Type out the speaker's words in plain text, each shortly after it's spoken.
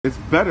It's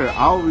better.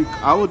 I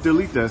will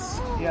delete this.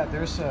 Yeah,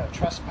 there's a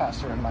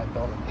trespasser in my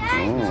building.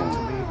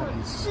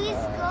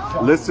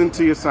 Listen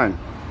to your son.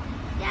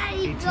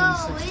 Daddy,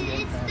 go.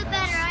 It's the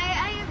better.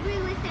 I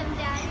agree with him,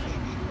 Daddy.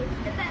 It's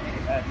the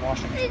better. At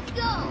Washington. Let's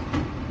go.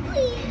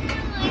 Please, I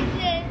don't like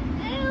this.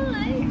 I don't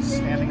like He's this.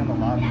 standing in the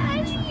lobby.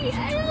 Daddy,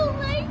 I don't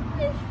like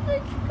this.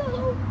 Let's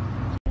go.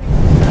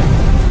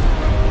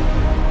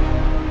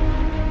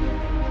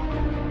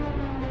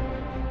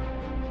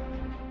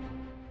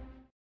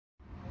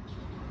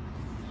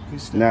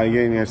 Now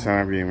you're in your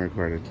son being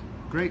recorded.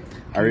 Great.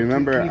 I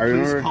remember. Can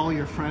you please call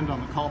your friend on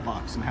the call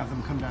box and have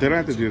them come down? They don't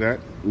have to do that.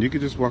 You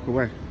could just walk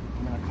away.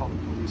 I'm gonna call the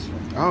police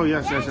right now. Oh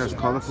yes.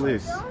 Call the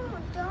police.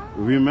 Don't.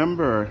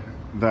 Remember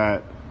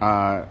that.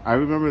 I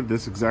remember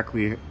this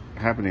exactly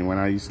happening when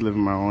I used to live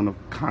in my own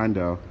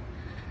condo,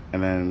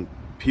 and then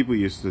people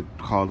used to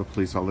call the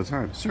police all the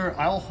time. Sir,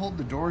 I'll hold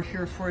the door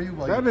here for you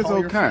while That you is call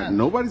your okay. friend.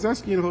 Nobody's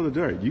asking you to hold the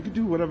door. You can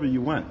do whatever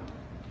you want.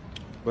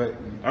 But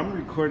I'm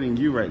recording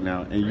you right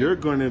now, and you're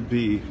going to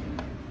be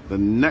the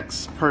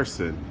next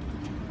person.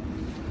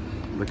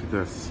 Look at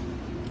this.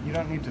 You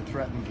don't need to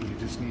threaten me. You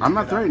just need to I'm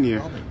not get out threatening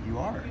of the you. building. You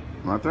are.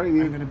 I'm not threatening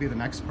you. I'm going to be the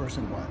next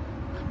person what?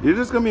 You're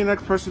just going to be the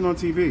next person on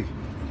TV.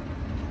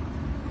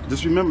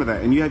 Just remember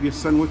that. And you have your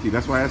son with you.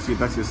 That's why I asked you if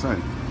that's your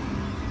son.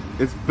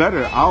 It's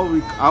better.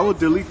 I will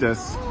delete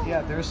this.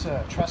 Yeah, there's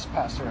a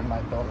trespasser in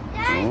my building.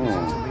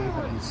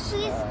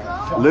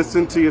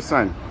 Listen to your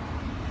son.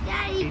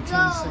 Daddy,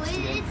 go.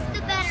 It's the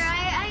better.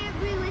 I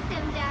agree with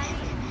him, Daddy.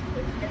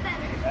 It's the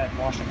better. At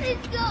Washington.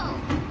 Let's go.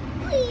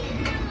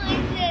 Please, I don't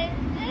like this.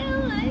 I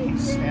don't like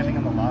He's this. standing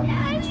in the lobby.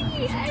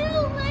 Daddy, I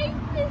don't like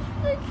this.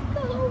 Let's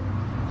go.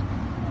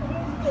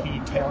 He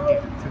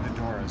tailgated through the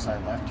door as I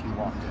left. He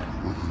walked in.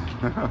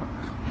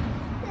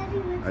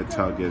 I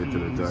tailgated to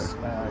the door.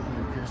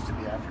 He appears to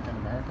be African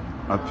American.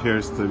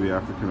 Appears to be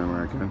African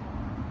American.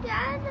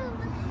 Dad, I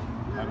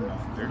don't know.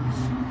 30s.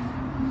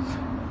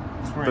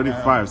 He's wearing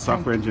 35, a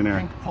software engineer.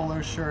 Pink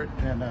polo shirt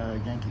and a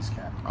Yankees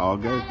cap. All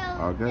good.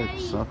 All good.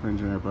 Software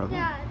engineer, brother.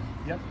 Dad.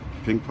 Yep.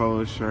 Pink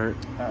polo shirt.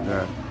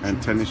 Yeah. And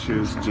tennis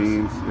shoes,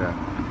 jeans. Yeah.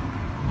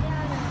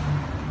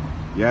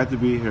 You have to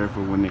be here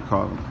for when they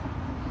call him.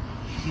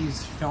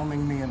 He's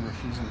filming me and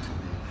refusing to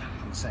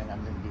leave and saying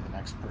I'm going to be the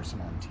next person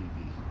on TV.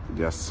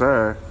 Yes,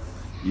 sir.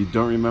 You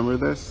don't remember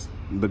this?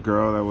 The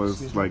girl that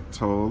was like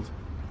told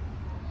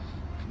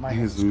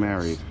he's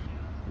married.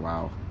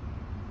 Wow.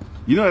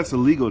 You know that's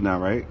illegal now,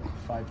 right?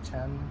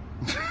 5'10",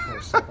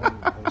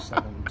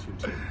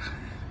 0722.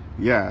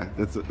 Yeah,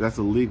 that's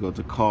illegal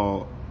to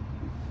call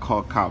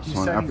cops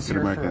on African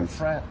Americans.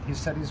 He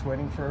said he's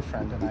waiting for a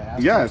friend, and I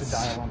asked him to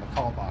dial on the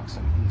call box,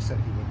 and he said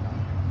he would not.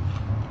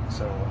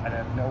 So I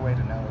have no way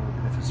to know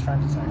if his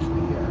friend is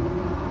actually here.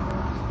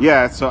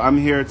 Yeah, so I'm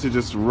here to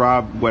just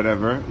rob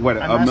whatever.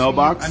 A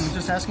mailbox? I'm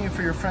just asking you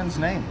for your friend's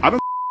name. I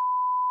don't.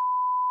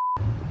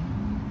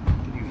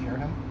 Can you hear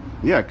him?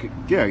 Yeah,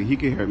 he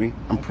can hear me.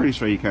 I'm pretty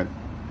sure he can.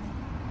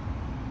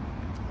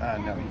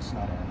 No, he's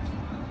not armed.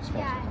 As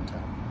far as I can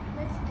tell.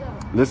 Let's go.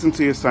 Listen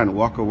to your son.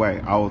 Walk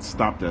away. I will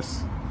stop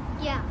this.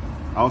 Yeah.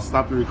 I'll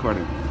stop the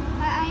recording.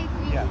 I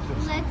agree. Yeah,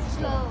 Let's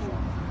go.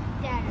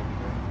 Daddy.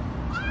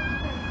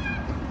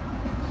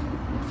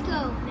 Let's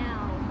go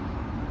now.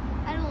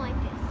 I don't like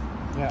this.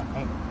 Yeah.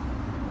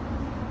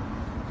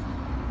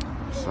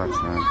 Sucks,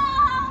 man.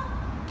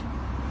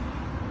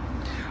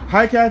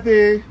 Hi,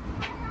 Kathy.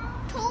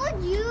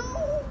 Told you.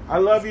 I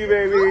love you,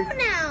 baby. Go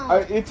now.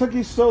 It took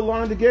you so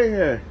long to get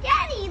here.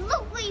 Daddy,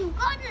 look what you've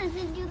gotten us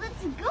into.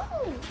 Let's go.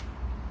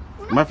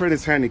 My friend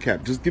is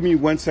handicapped. Just give me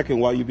 1 second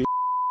while you be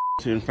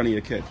in front of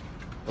your kid.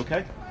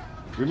 Okay?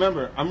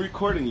 Remember, I'm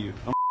recording you.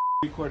 I'm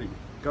recording you.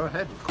 Go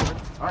ahead, record.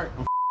 All right,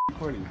 I'm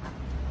recording you.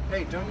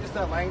 Hey, don't use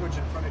that language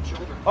in front of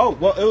children. Oh,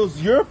 well, it was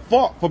your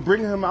fault for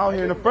bringing him out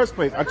here in the first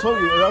place. I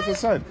told you that was his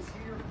son.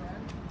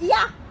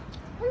 Yeah.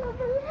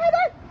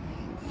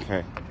 Okay.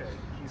 Okay,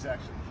 he's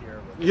actually here.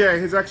 Yeah,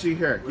 he's actually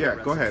here. Yeah,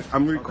 go ahead.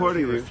 I'm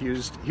recording you.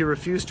 He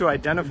refused to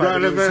identify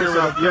that he was here with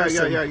a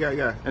person.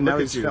 Yeah. And now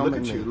Look he's at you. filming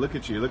Look at you. me. Look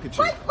at you. Look at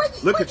you.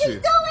 What Look are at you you.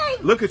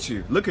 doing? Look at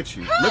you. Look at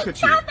you. Hey, Look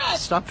at you. stop it.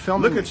 Stop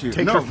filming Look at you.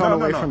 Take No, your phone no,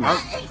 away no. from me.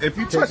 If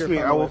you Take touch your me,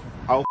 phone away.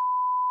 I'll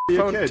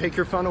your Take kid.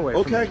 your phone away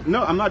from me. Okay?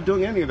 No, I'm not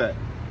doing any of that.